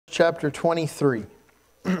chapter 23.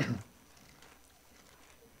 All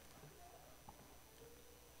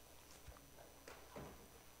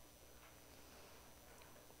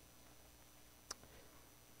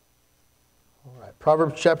right,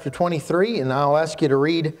 Proverbs chapter 23, and I'll ask you to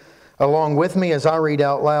read along with me as I read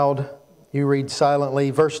out loud. You read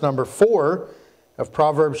silently. Verse number 4 of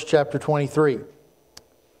Proverbs chapter 23.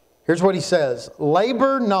 Here's what he says.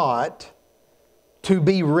 Labor not to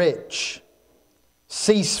be rich.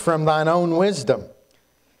 Cease from thine own wisdom.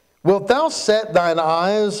 Wilt thou set thine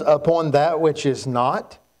eyes upon that which is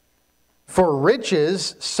not? For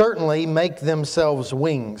riches certainly make themselves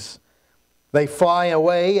wings. They fly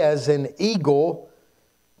away as an eagle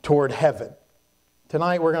toward heaven.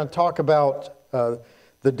 Tonight we're going to talk about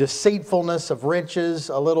the deceitfulness of riches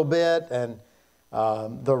a little bit and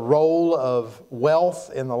the role of wealth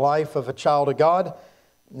in the life of a child of God.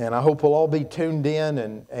 And I hope we'll all be tuned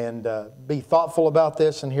in and be thoughtful about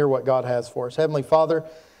this and hear what God has for us. Heavenly Father,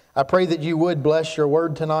 I pray that you would bless your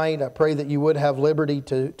word tonight. I pray that you would have liberty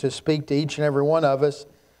to speak to each and every one of us.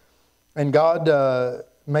 And God,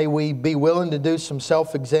 may we be willing to do some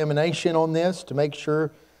self-examination on this to make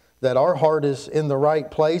sure that our heart is in the right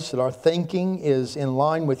place, that our thinking is in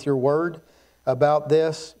line with your word about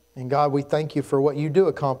this. And God, we thank you for what you do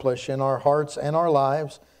accomplish in our hearts and our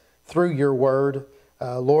lives through your word.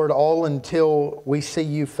 Lord, all until we see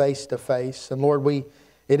you face to face. And Lord,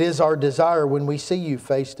 it is our desire when we see you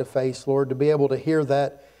face to face, Lord, to be able to hear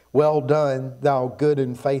that, well done, thou good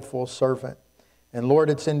and faithful servant. And Lord,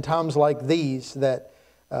 it's in times like these that,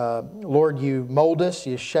 Lord, you mold us,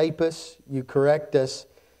 you shape us, you correct us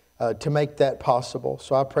to make that possible.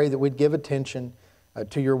 So I pray that we'd give attention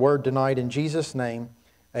to your word tonight. In Jesus' name,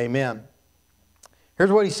 amen.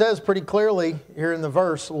 Here's what he says pretty clearly here in the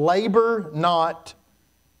verse. Labor not.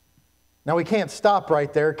 Now we can't stop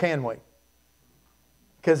right there, can we?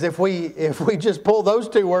 Because if we just pull those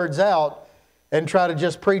two words out and try to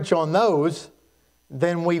just preach on those,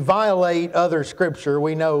 then we violate other Scripture.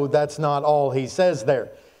 We know that's not all he says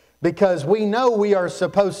there. Because we know we are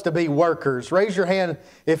supposed to be workers. Raise your hand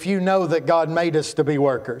if you know that God made us to be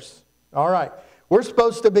workers. All right. We're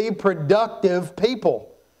supposed to be productive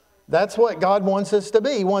people. That's what God wants us to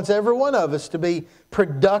be. He wants every one of us to be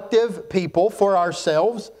productive people for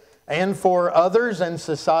ourselves and for others and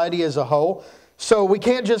society as a whole. So we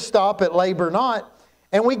can't just stop at labor not,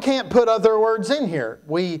 and we can't put other words in here.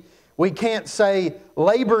 We can't say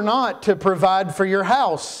labor not to provide for your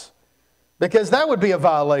house, because that would be a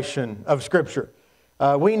violation of Scripture.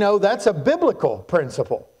 We know that's a biblical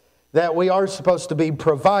principle, that we are supposed to be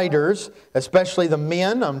providers, especially the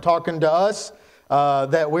men. I'm talking to us,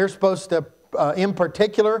 that we're supposed to, in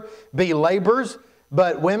particular, be laborers.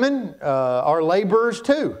 But women are laborers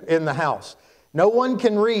too in the house. No one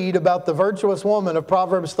can read about the virtuous woman of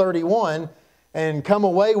Proverbs 31 and come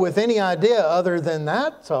away with any idea other than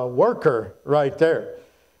that's a worker right there.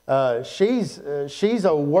 She's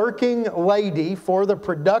a working lady for the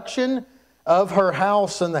production of her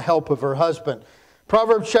house and the help of her husband.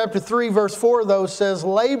 Proverbs chapter 3 verse 4 though says,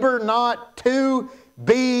 labor not to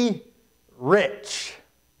be rich.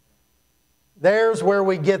 There's where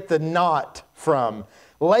we get the not from.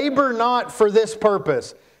 Labor not for this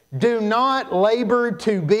purpose. Do not labor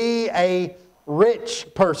to be a rich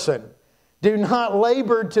person. Do not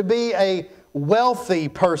labor to be a wealthy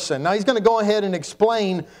person. Now he's going to go ahead and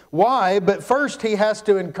explain why, but first he has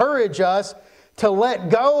to encourage us to let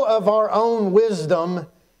go of our own wisdom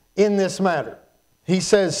in this matter. He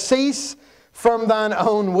says, cease from thine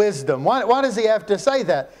own wisdom. Why does he have to say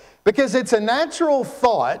that? Because it's a natural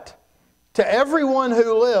thought to everyone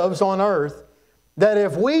who lives on earth that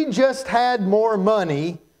if we just had more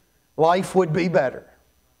money, life would be better.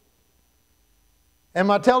 Am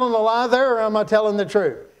I telling a lie there, or am I telling the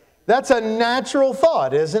truth? That's a natural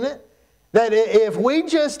thought, isn't it? That if we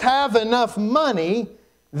just have enough money,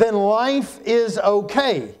 then life is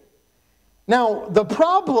okay. Now, the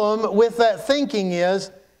problem with that thinking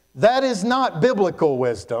is that is not biblical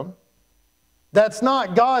wisdom. That's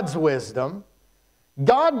not God's wisdom.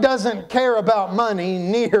 God doesn't care about money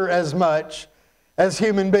near as much as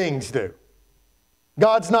human beings do.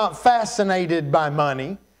 God's not fascinated by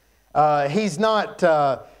money. He's not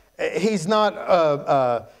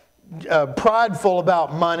prideful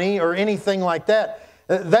about money or anything like that.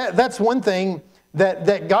 That's one thing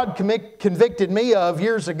that God convicted me of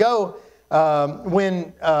years ago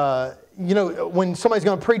when somebody's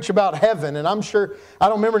going to preach about heaven. And I'm sure, I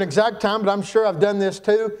don't remember an exact time, but I'm sure I've done this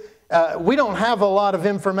too. We don't have a lot of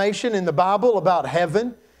information in the Bible about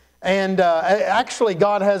heaven. And actually,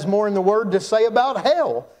 God has more in the Word to say about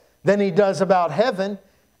hell than He does about heaven.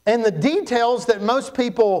 And the details that most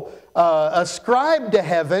people ascribe to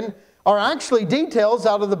heaven are actually details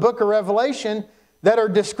out of the book of Revelation that are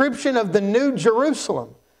description of the new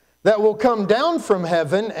Jerusalem that will come down from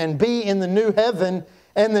heaven and be in the new heaven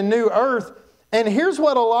and the new earth. And here's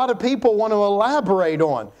what a lot of people want to elaborate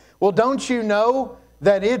on. Well, don't you know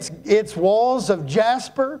that it's walls of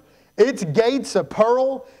jasper, it's gates of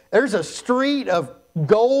pearl, there's a street of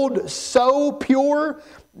gold so pure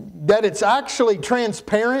that it's actually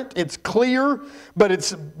transparent, it's clear, but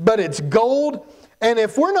it's gold. And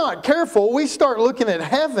if we're not careful, we start looking at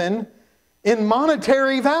heaven in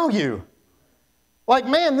monetary value. Like,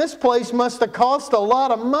 man, this place must have cost a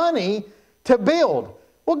lot of money to build.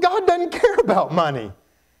 Well, God doesn't care about money.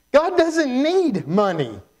 God doesn't need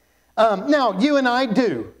money. Now, you and I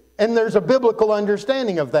do. And there's a biblical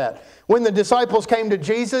understanding of that. When the disciples came to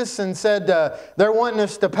Jesus and said they're wanting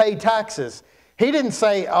us to pay taxes, He didn't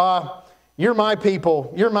say, you're my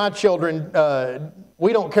people, you're my children,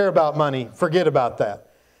 we don't care about money, forget about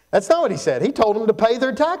that. That's not what He said. He told them to pay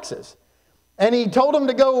their taxes. And He told them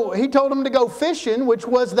to go fishing, which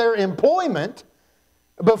was their employment.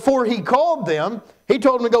 Before He called them, He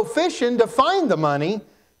told them to go fishing to find the money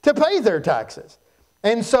to pay their taxes.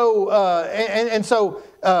 And so,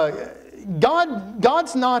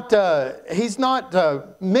 God's not, He's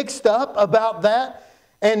not mixed up about that.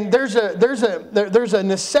 And there's a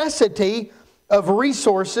necessity of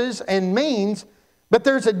resources and means, but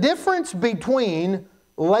there's a difference between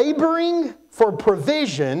laboring for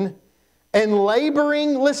provision and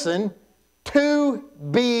laboring, listen, to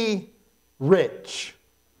be rich.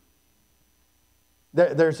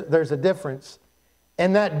 There's a difference.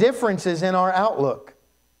 And that difference is in our outlook.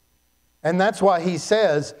 And that's why He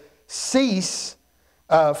says, cease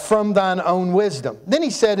from thine own wisdom. Then He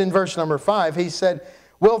said in verse number 5, He said,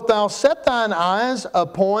 wilt thou set thine eyes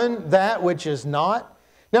upon that which is not?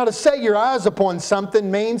 Now, to set your eyes upon something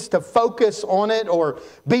means to focus on it or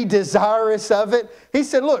be desirous of it. He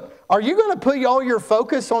said, look, are you going to put all your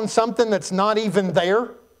focus on something that's not even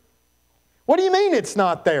there? What do you mean it's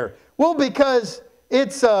not there? Well, because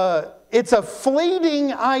it's a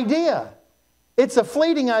fleeting idea. It's a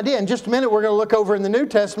fleeting idea. In just a minute, we're going to look over in the New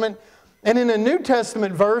Testament. And in a New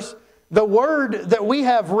Testament verse, the word that we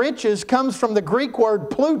have riches comes from the Greek word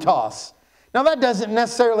plutos. Now, that doesn't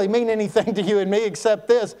necessarily mean anything to you and me except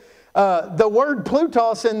this. The word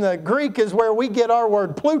plutos in the Greek is where we get our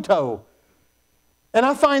word Pluto. And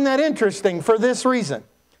I find that interesting for this reason.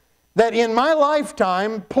 That in my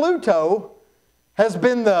lifetime, Pluto has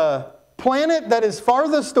been the planet that is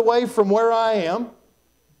farthest away from where I am.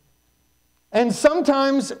 And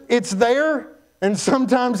sometimes it's there and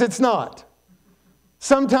sometimes it's not.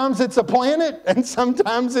 Sometimes it's a planet and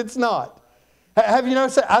sometimes it's not. Have you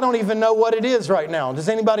noticed that? I don't even know what it is right now. Does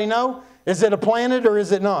anybody know? Is it a planet or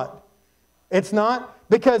is it not? It's not?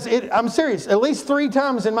 Because I'm serious. At least 3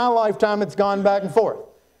 times in my lifetime it's gone back and forth.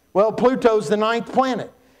 Well, Pluto's the 9th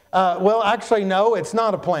planet. Well, actually, no, it's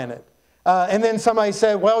not a planet. And then somebody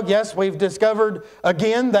said, well, yes, we've discovered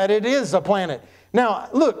again that it is a planet. Now,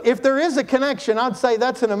 look, if there is a connection, I'd say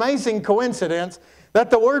that's an amazing coincidence that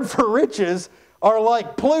the word for riches are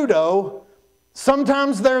like Pluto.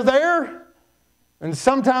 Sometimes they're there and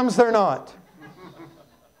sometimes they're not.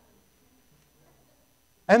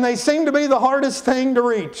 And they seem to be the hardest thing to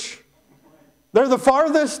reach. They're the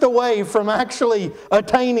farthest away from actually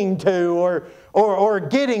attaining to or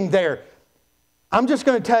getting there. I'm just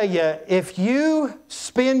going to tell you, if you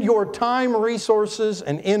spend your time, resources,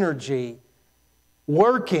 and energy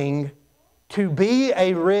working to be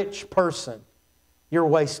a rich person, you're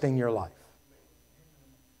wasting your life.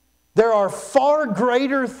 There are far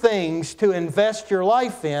greater things to invest your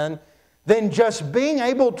life in than just being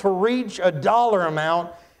able to reach a dollar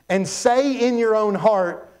amount and say in your own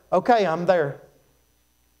heart, okay, I'm there.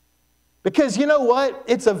 Because you know what?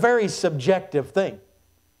 It's a very subjective thing.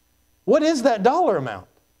 What is that dollar amount?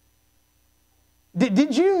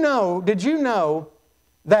 Did you know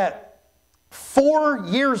that 4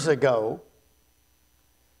 years ago,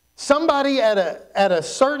 somebody at a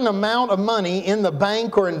certain amount of money in the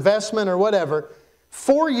bank or investment or whatever,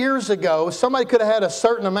 4 years ago, somebody could have had a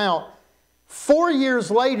certain amount. 4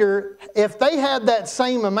 years later, if they had that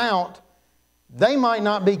same amount, they might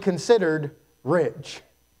not be considered rich.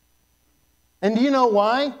 And do you know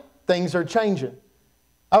why? Things are changing.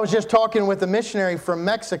 I was just talking with a missionary from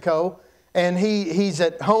Mexico, and he's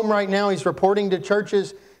at home right now. He's reporting to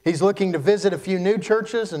churches. He's looking to visit a few new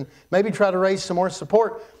churches and maybe try to raise some more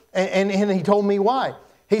support. And he told me why.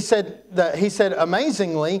 He said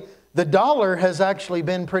amazingly, the dollar has actually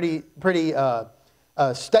been pretty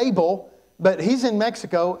stable but he's in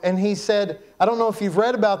Mexico, and he said, I don't know if you've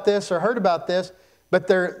read about this or heard about this, but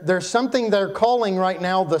there's something they're calling right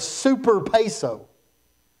now the super peso.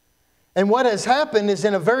 And what has happened is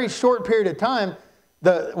in a very short period of time,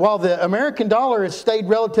 while the American dollar has stayed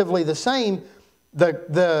relatively the same,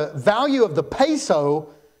 the value of the peso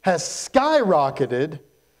has skyrocketed,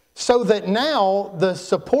 so that now the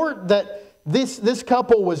support that this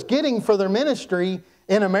couple was getting for their ministry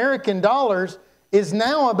in American dollars is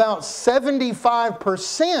now about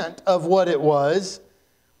 75% of what it was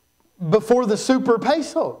before the super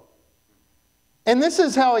peso. And this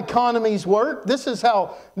is how economies work. This is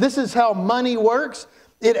how money works.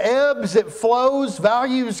 It ebbs, it flows,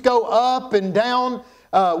 values go up and down.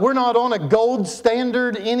 We're not on a gold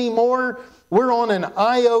standard anymore. We're on an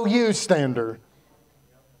IOU standard.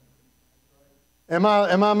 Am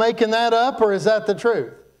I making that up, or is that the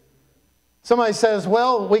truth? Somebody says,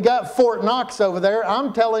 well, we got Fort Knox over there.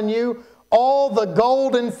 I'm telling you, all the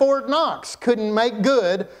gold in Fort Knox couldn't make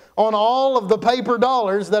good on all of the paper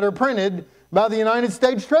dollars that are printed by the United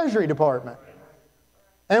States Treasury Department.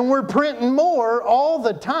 And we're printing more all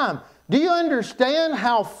the time. Do you understand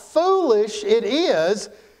how foolish it is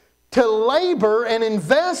to labor and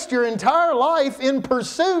invest your entire life in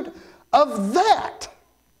pursuit of that?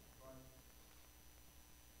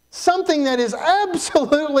 Something that is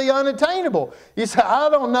absolutely unattainable. You say, I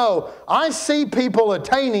don't know. I see people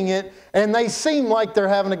attaining it and they seem like they're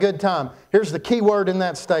having a good time. Here's the key word in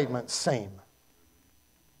that statement, seem.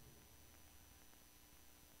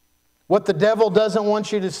 What the devil doesn't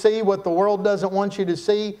want you to see, what the world doesn't want you to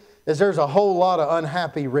see, is there's a whole lot of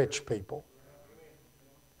unhappy rich people.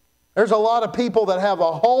 There's a lot of people that have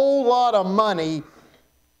a whole lot of money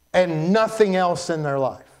and nothing else in their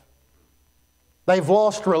life. They've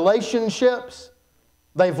lost relationships.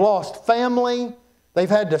 They've lost family. They've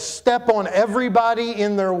had to step on everybody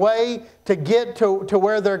in their way to get to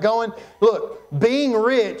where they're going. Look, being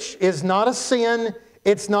rich is not a sin.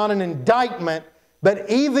 It's not an indictment. But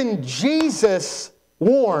even Jesus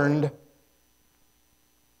warned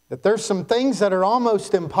that there's some things that are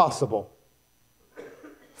almost impossible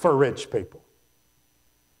for rich people.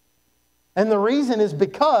 And the reason is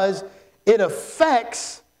because it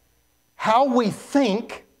affects how we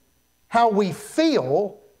think, how we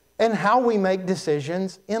feel, and how we make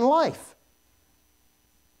decisions in life.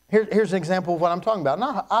 Here's an example of what I'm talking about.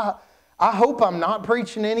 Now, I hope I'm not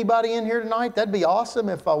preaching to anybody in here tonight. That'd be awesome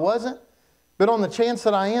if I wasn't. But on the chance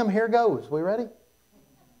that I am, here goes. We ready?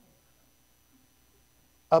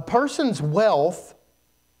 A person's wealth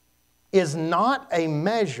is not a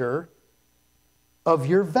measure of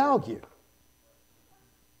your value.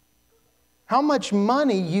 How much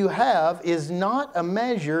money you have is not a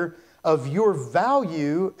measure of your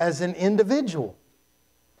value as an individual.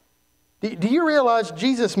 Do you realize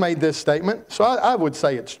Jesus made this statement? So I would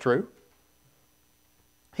say it's true.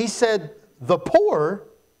 He said, the poor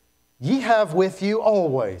ye have with you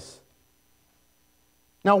always.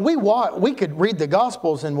 Now we could read the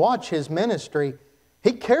Gospels and watch His ministry.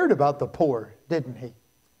 He cared about the poor, didn't He?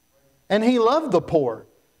 And He loved the poor.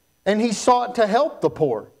 And He sought to help the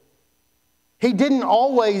poor. He didn't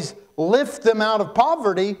always lift them out of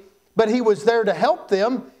poverty, but He was there to help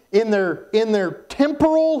them in their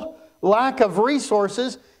temporal lack of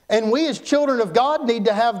resources. And we as children of God need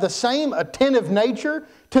to have the same attentive nature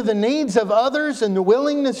to the needs of others and the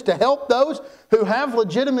willingness to help those who have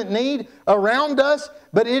legitimate need around us.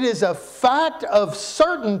 But it is a fact of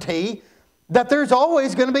certainty that there's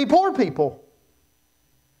always going to be poor people.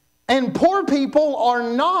 And poor people are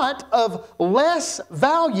not of less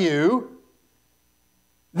value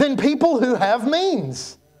than people who have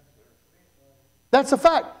means. That's a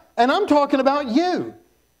fact. And I'm talking about you.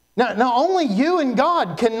 Now only you and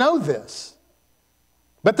God can know this.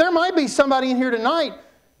 But there might be somebody in here tonight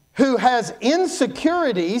who has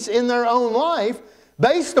insecurities in their own life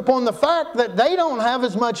based upon the fact that they don't have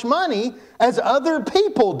as much money as other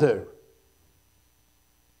people do.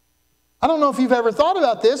 I don't know if you've ever thought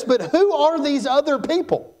about this, but who are these other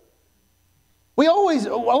people? A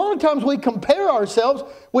lot of times we compare ourselves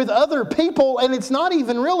with other people and it's not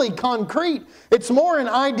even really concrete. It's more an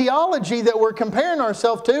ideology that we're comparing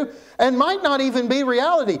ourselves to and might not even be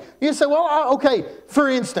reality. You say, well, okay, for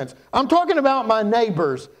instance, I'm talking about my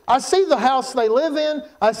neighbors. I see the house they live in.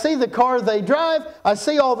 I see the car they drive. I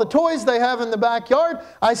see all the toys they have in the backyard.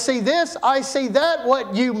 I see this. I see that.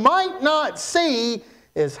 What you might not see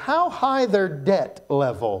is how high their debt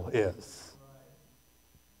level is.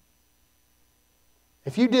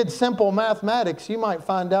 If you did simple mathematics, you might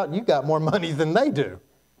find out you got more money than they do.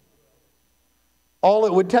 All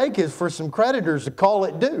it would take is for some creditors to call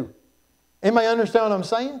it due. Anybody understand what I'm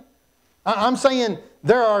saying? I'm saying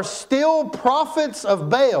there are still prophets of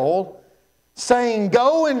Baal saying,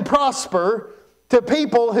 go and prosper, to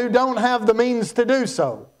people who don't have the means to do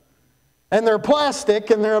so. And they're plastic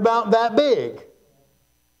and they're about that big.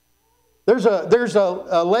 There's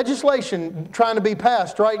a legislation trying to be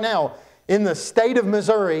passed right now in the state of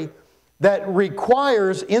Missouri that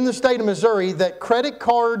requires, in the state of Missouri, that the credit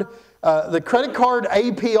card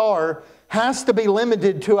APR has to be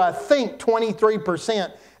limited to, I think,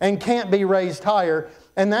 23% and can't be raised higher.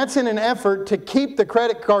 And that's in an effort to keep the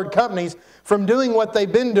credit card companies from doing what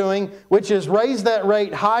they've been doing, which is raise that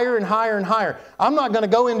rate higher and higher and higher. I'm not going to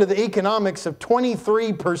go into the economics of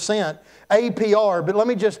 23% APR, but let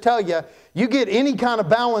me just tell you, you get any kind of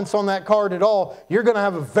balance on that card at all, you're going to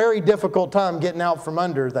have a very difficult time getting out from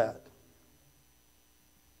under that.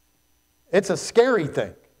 It's a scary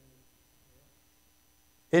thing.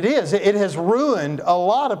 It is. It has ruined a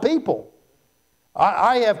lot of people.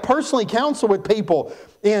 I have personally counseled with people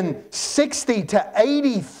in $60,000 to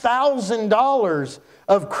 $80,000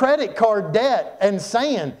 of credit card debt and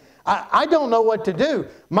saying, I don't know what to do.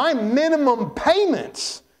 My minimum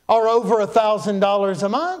payments are over $1,000 a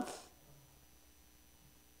month.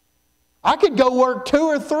 I could go work 2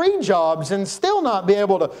 or 3 jobs and still not be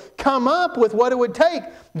able to come up with what it would take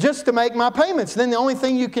just to make my payments. Then the only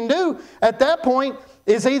thing you can do at that point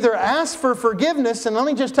is either ask for forgiveness, and let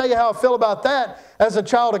me just tell you how I feel about that as a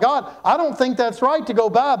child of God. I don't think that's right to go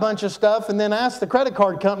buy a bunch of stuff and then ask the credit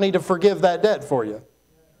card company to forgive that debt for you.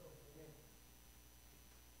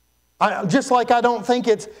 Just like I don't think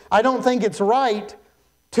it's right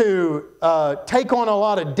to take on a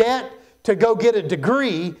lot of debt to go get a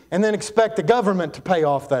degree and then expect the government to pay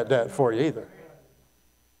off that debt for you either.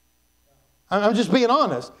 I'm just being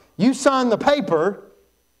honest. You sign the paper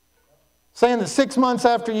saying that 6 months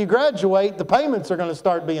after you graduate, the payments are going to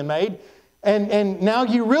start being made. And now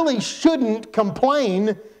you really shouldn't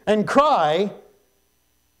complain and cry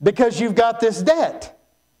because you've got this debt.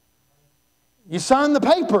 You signed the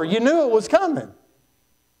paper. You knew it was coming.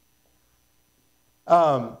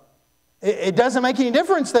 It doesn't make any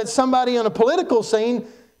difference that somebody on a political scene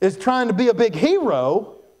is trying to be a big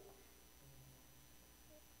hero.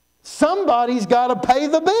 Somebody's got to pay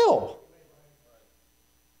the bill.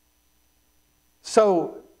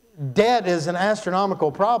 So debt is an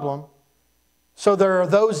astronomical problem. So there are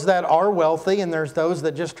those that are wealthy and there's those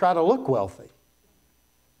that just try to look wealthy.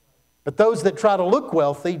 But those that try to look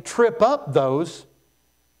wealthy trip up those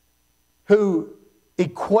who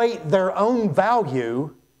equate their own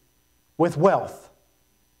value with wealth.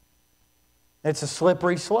 It's a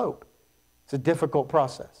slippery slope. It's a difficult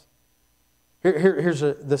process. Here's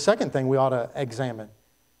the second thing we ought to examine.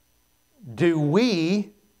 Do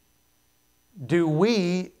we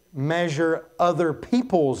measure other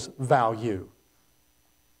people's value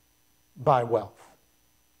by wealth?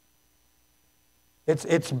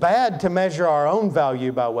 It's bad to measure our own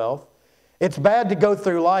value by wealth. It's bad to go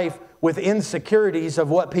through life with insecurities of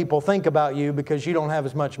what people think about you because you don't have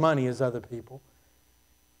as much money as other people.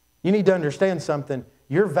 You need to understand something.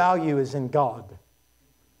 Your value is in God.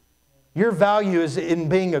 Your value is in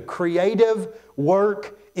being a creative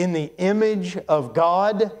work in the image of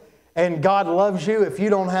God. And God loves you if you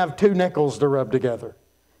don't have 2 nickels to rub together.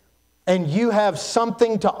 And you have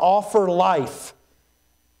something to offer life,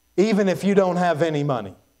 even if you don't have any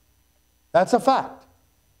money. That's a fact.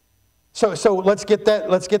 So let's get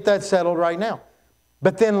that settled right now.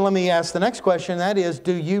 But then let me ask the next question. That is,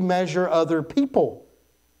 do you measure other people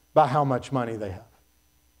by how much money they have?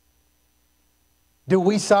 Do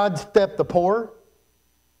we sidestep the poor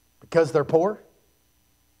because they're poor?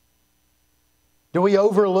 Do we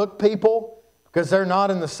overlook people because they're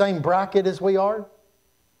not in the same bracket as we are?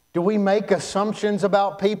 Do we make assumptions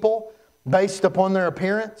about people based upon their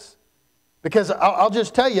appearance? Because I'll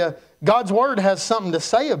just tell you, God's Word has something to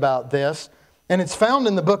say about this, and it's found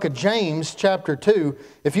in the book of James, chapter 2.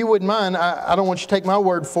 If you wouldn't mind, I don't want you to take my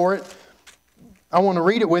word for it. I want to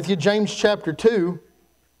read it with you. James chapter 2.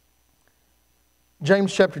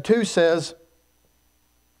 James chapter 2 says,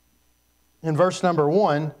 in verse number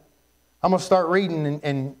 1, I'm going to start reading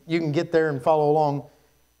and you can get there and follow along.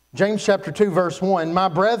 James chapter 2 verse 1, my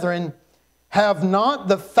brethren, have not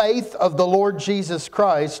the faith of the Lord Jesus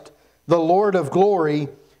Christ, the Lord of glory,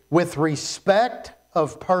 with respect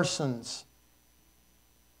of persons.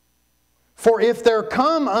 For if there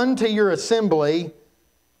come unto your assembly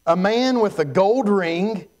a man with a gold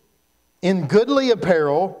ring in goodly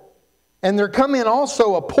apparel, and there come in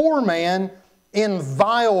also a poor man in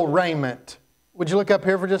vile raiment. Would you look up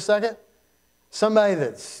here for just a second? Somebody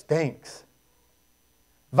that stinks.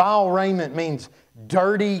 Vile raiment means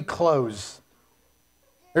dirty clothes.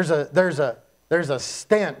 There's a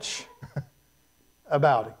stench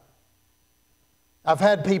about him. I've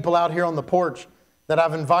had people out here on the porch that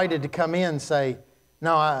I've invited to come in say,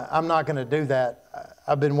 no, I'm not going to do that.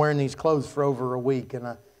 I've been wearing these clothes for over a week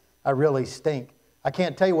and I really stink. I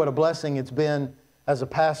can't tell you what a blessing it's been as a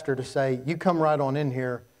pastor to say, you come right on in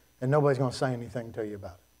here and nobody's going to say anything to you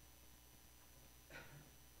about it.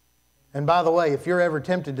 And by the way, if you're ever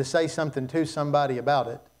tempted to say something to somebody about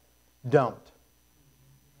it, don't.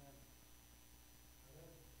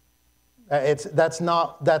 That's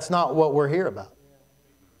not what we're here about.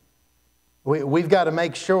 We've got to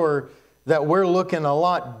make sure that we're looking a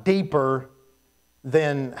lot deeper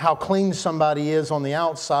than how clean somebody is on the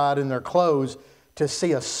outside in their clothes to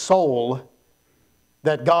see a soul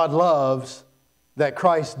that God loves, that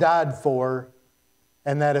Christ died for,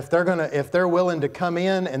 and that if they're willing to come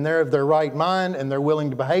in and they're of their right mind and they're willing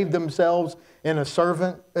to behave themselves in a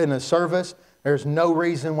service, there's no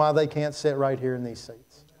reason why they can't sit right here in these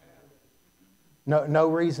seats. No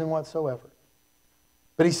reason whatsoever.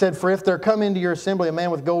 But he said, for if there come into your assembly a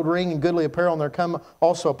man with gold ring and goodly apparel, and there come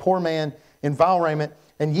also a poor man in vile raiment,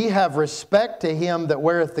 and ye have respect to him that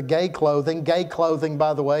weareth the gay clothing. Gay clothing,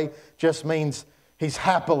 by the way, just means he's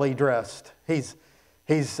happily dressed. He's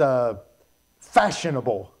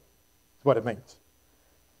fashionable, is what it means.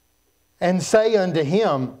 And say unto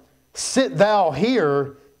him, sit thou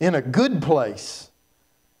here in a good place,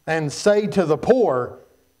 and say to the poor,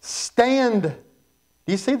 stand.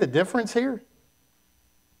 Do you see the difference here?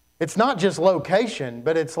 It's not just location,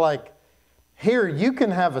 but it's like, here you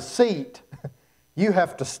can have a seat, you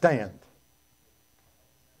have to stand.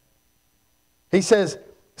 He says,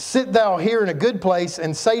 sit thou here in a good place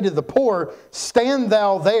and say to the poor, stand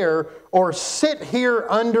thou there, or sit here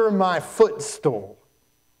under my footstool.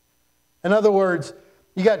 In other words,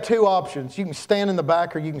 you got two options. You can stand in the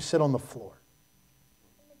back or you can sit on the floor.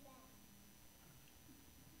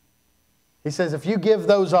 He says, if you give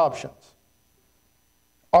those options,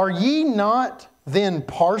 are ye not then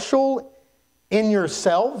partial in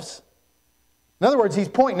yourselves? In other words, he's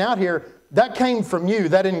pointing out here, that came from you,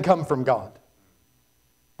 that didn't come from God.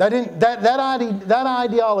 That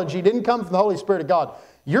ideology didn't come from the Holy Spirit of God.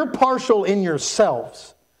 You're partial in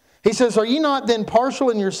yourselves. He says, are ye not then partial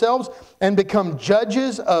in yourselves and become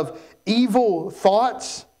judges of evil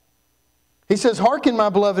thoughts? He says, hearken, my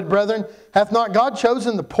beloved brethren, hath not God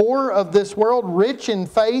chosen the poor of this world rich in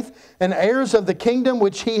faith and heirs of the kingdom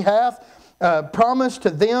which he hath promised to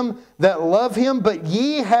them that love him? But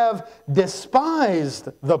ye have despised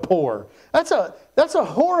the poor. That's a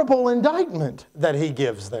horrible indictment that he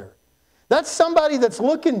gives there. That's somebody that's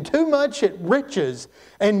looking too much at riches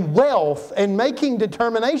and wealth and making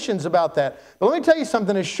determinations about that. But let me tell you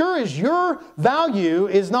something. As sure as your value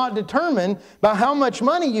is not determined by how much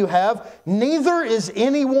money you have, neither is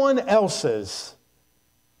anyone else's.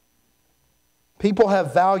 People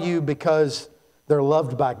have value because they're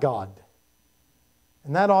loved by God.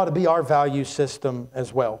 And that ought to be our value system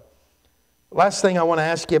as well. Last thing I want to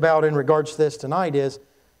ask you about in regards to this tonight is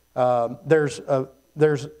there's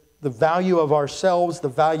the value of ourselves, the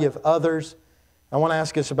value of others. I want to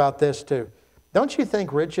ask us about this too. Don't you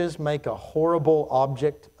think riches make a horrible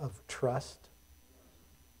object of trust?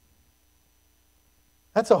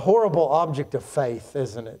 That's a horrible object of faith,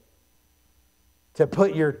 isn't it? To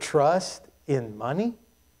put your trust in money?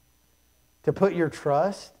 To put your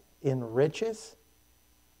trust in riches?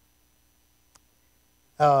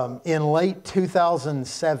 In late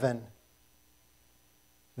 2007,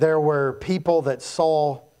 there were people that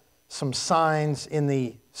saw some signs in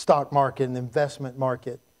the stock market and the investment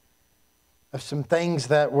market of some things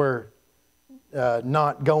that were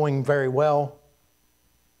not going very well.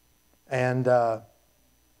 And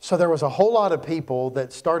so there was a whole lot of people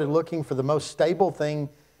that started looking for the most stable thing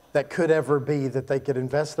that could ever be that they could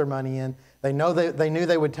invest their money in. They knew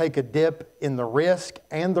they would take a dip in the risk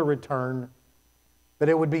and the return, but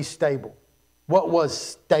it would be stable. What was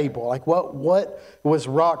stable? Like what was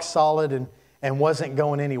rock solid and wasn't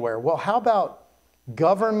going anywhere? Well, how about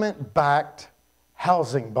government-backed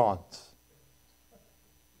housing bonds?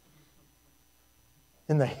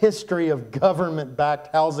 In the history of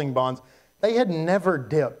government-backed housing bonds, they had never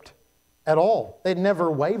dipped at all. They'd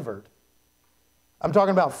never wavered. I'm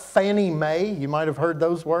talking about Fannie Mae. You might have heard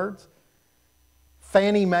those words.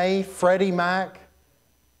 Fannie Mae, Freddie Mac,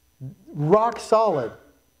 rock solid.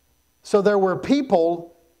 So there were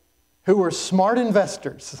people who were smart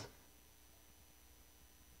investors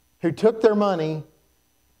who took their money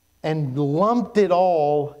and lumped it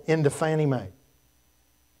all into Fannie Mae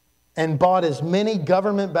and bought as many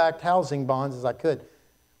government-backed housing bonds as I could.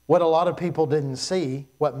 What a lot of people didn't see,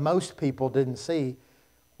 what most people didn't see,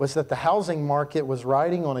 was that the housing market was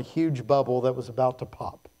riding on a huge bubble that was about to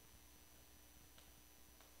pop.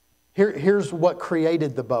 Here's what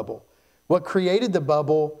created the bubble. What created the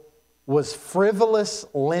bubble was frivolous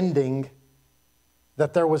lending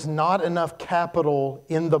that there was not enough capital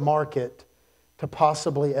in the market to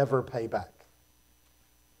possibly ever pay back.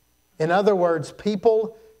 In other words,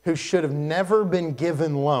 people who should have never been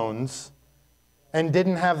given loans and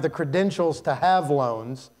didn't have the credentials to have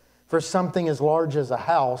loans for something as large as a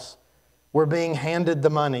house were being handed the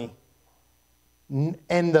money.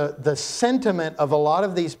 And the sentiment of a lot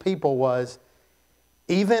of these people was,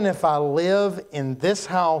 even if I live in this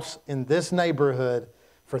house, in this neighborhood,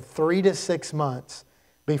 for 3 to 6 months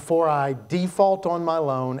before I default on my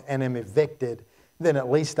loan and am evicted, then at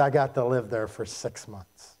least I got to live there for 6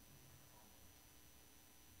 months.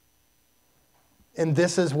 And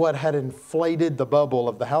this is what had inflated the bubble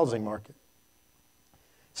of the housing market.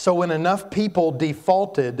 So when enough people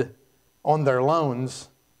defaulted on their loans,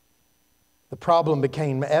 the problem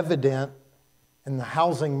became evident and the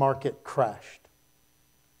housing market crashed.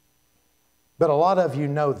 But a lot of you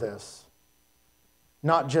know this.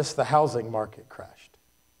 Not just the housing market crashed.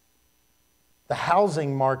 The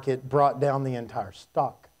housing market brought down the entire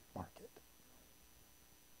stock market.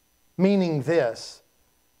 Meaning this,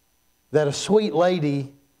 that a sweet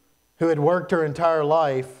lady who had worked her entire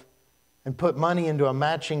life and put money into a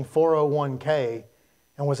matching 401k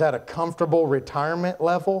and was at a comfortable retirement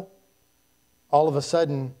level, all of a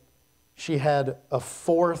sudden she had a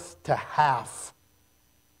fourth to half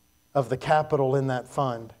of the capital in that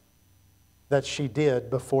fund that she did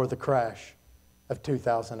before the crash of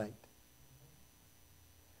 2008.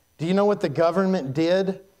 Do you know what the government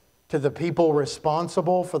did to the people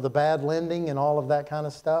responsible for the bad lending and all of that kind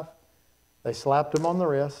of stuff? They slapped them on the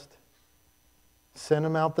wrist, sent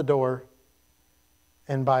them out the door,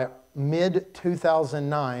 and by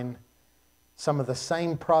mid-2009, some of the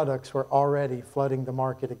same products were already flooding the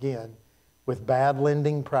market again with bad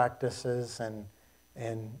lending practices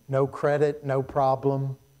and no credit, no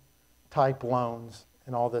problem type loans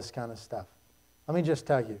and all this kind of stuff. Let me just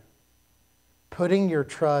tell you, putting your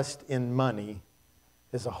trust in money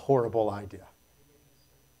is a horrible idea.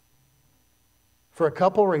 For a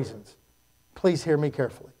couple reasons. Please hear me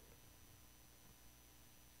carefully.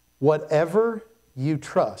 Whatever you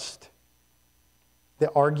trust,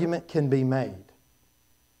 the argument can be made,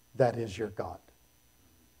 that is your God.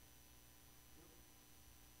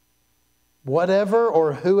 Whatever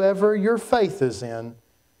or whoever your faith is in,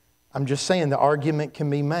 I'm just saying the argument can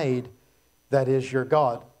be made, that is your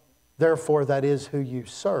God. Therefore, that is who you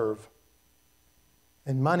serve.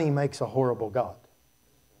 And money makes a horrible God.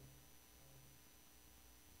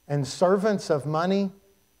 And servants of money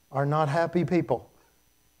are not happy people.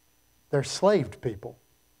 They're slaved people.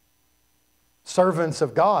 Servants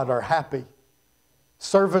of God are happy.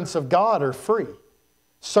 Servants of God are free.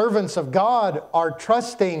 Servants of God are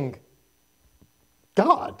trusting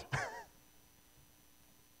God.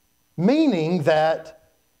 Meaning that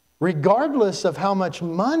regardless of how much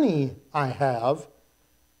money I have,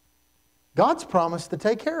 God's promised to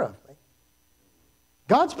take care of me.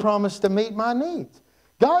 God's promised to meet my needs.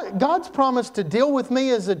 God's promised to deal with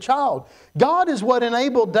me as a child. God is what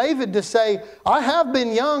enabled David to say, I have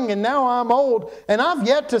been young and now I'm old, and I've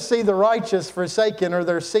yet to see the righteous forsaken or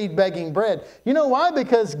their seed begging bread. You know why?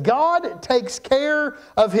 Because God takes care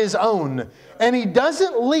of His own. And He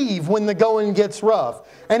doesn't leave when the going gets rough.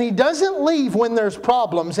 And He doesn't leave when there's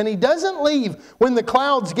problems. And He doesn't leave when the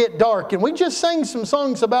clouds get dark. And we just sang some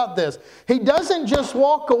songs about this. He doesn't just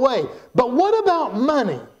walk away. But what about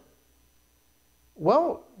money?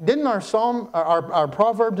 Well, didn't our psalm, our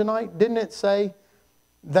proverb tonight, didn't it say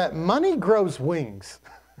that money grows wings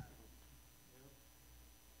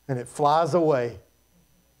and it flies away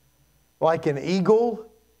like an eagle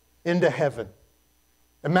into heaven?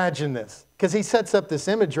 Imagine this, because he sets up this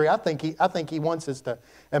imagery. I think he wants us to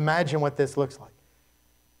imagine what this looks like.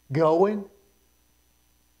 Going,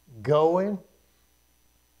 gone.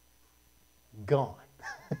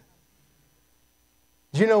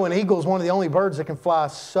 Do you know an eagle is one of the only birds that can fly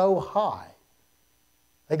so high,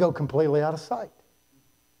 they go completely out of sight.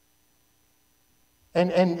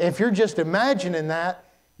 And if you're just imagining that,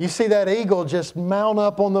 you see that eagle just mount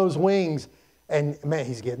up on those wings, and man,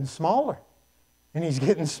 he's getting smaller. And he's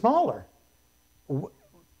getting smaller.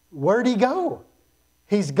 Where'd he go?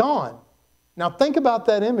 He's gone. Now think about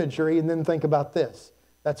that imagery and then think about this.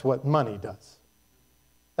 That's what money does.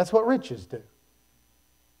 That's what riches do.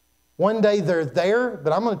 One day they're there,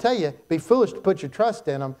 but I'm going to tell you, be foolish to put your trust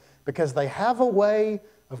in them because they have a way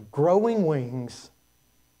of growing wings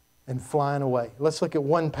and flying away. Let's look at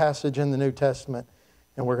one passage in the New Testament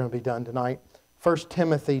and we're going to be done tonight. 1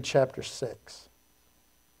 Timothy chapter 6.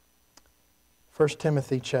 1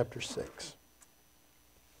 Timothy chapter 6.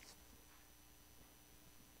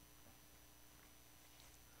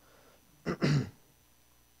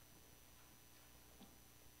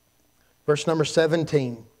 Verse number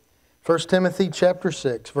 17. 1 Timothy chapter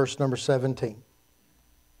 6, verse number 17.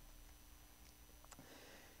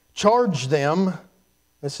 Charge them,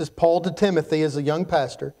 this is Paul to Timothy as a young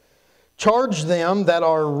pastor, charge them that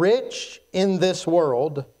are rich in this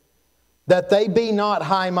world, that they be not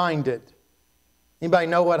high-minded. Anybody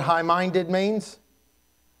know what high-minded means?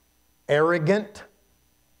 Arrogant.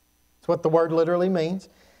 That's what the word literally means.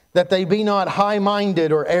 That they be not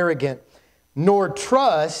high-minded or arrogant, nor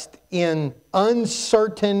trust in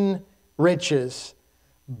uncertain riches,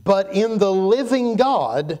 but in the living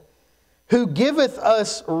God, who giveth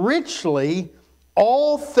us richly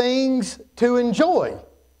all things to enjoy.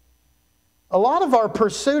 A lot of our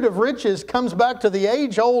pursuit of riches comes back to the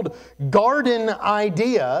age-old garden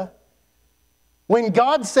idea, when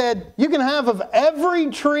God said, you can have of every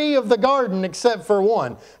tree of the garden except for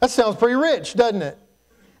one. That sounds pretty rich, doesn't it?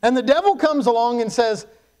 And the devil comes along and says,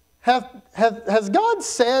 has God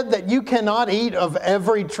said that you cannot eat of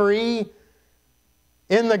every tree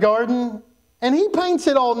in the garden? And he paints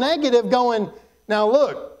it all negative, going, now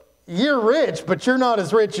look, you're rich, but you're not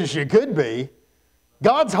as rich as you could be.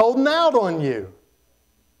 God's holding out on you.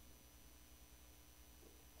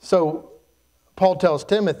 So Paul tells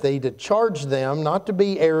Timothy to charge them not to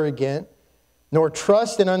be arrogant, nor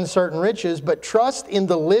trust in uncertain riches, but trust in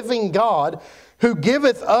the living God, who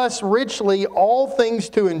giveth us richly all things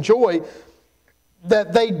to enjoy,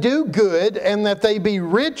 that they do good and that they be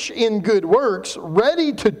rich in good works,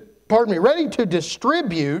 ready to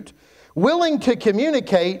distribute, willing to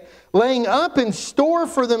communicate, laying up in store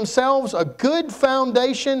for themselves a good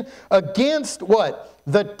foundation against what?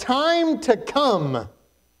 The time to come,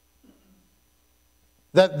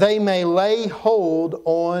 that they may lay hold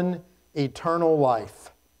on eternal life.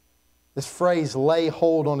 This phrase, lay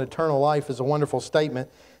hold on eternal life, is a wonderful statement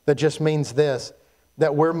that just means this,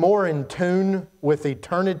 that we're more in tune with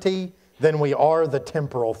eternity than we are the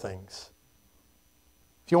temporal things.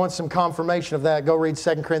 If you want some confirmation of that, go read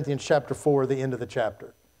 2 Corinthians chapter 4, the end of the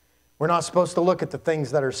chapter. We're not supposed to look at the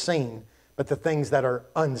things that are seen, but the things that are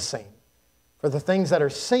unseen. For the things that are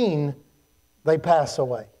seen, they pass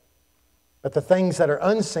away. But the things that are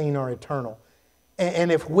unseen are eternal.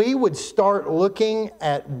 And if we would start looking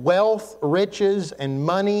at wealth, riches, and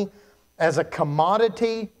money as a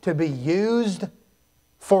commodity to be used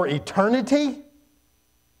for eternity,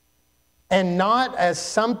 and not as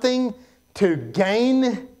something to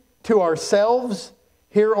gain to ourselves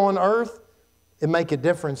here on earth, it'd make a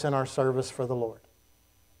difference in our service for the Lord.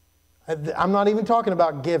 I'm not even talking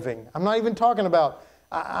about giving. I'm not even talking about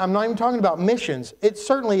missions. It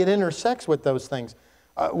intersects with those things.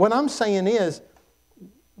 What I'm saying is,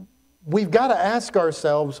 we've got to ask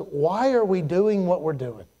ourselves, why are we doing what we're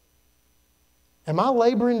doing? Am I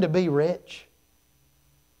laboring to be rich?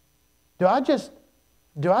 Do I just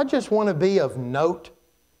want to be of note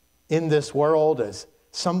in this world as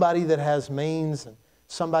somebody that has means and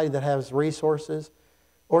somebody that has resources?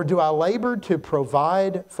 Or do I labor to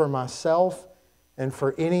provide for myself and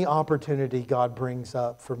for any opportunity God brings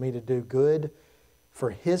up for me to do good for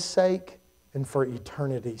His sake and for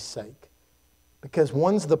eternity's sake? Because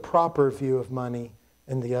one's the proper view of money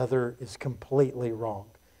and the other is completely wrong.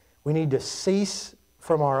 We need to cease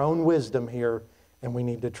from our own wisdom here, and we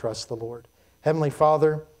need to trust the Lord. Heavenly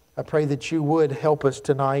Father, I pray that You would help us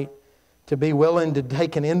tonight to be willing to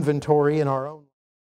take an inventory in our own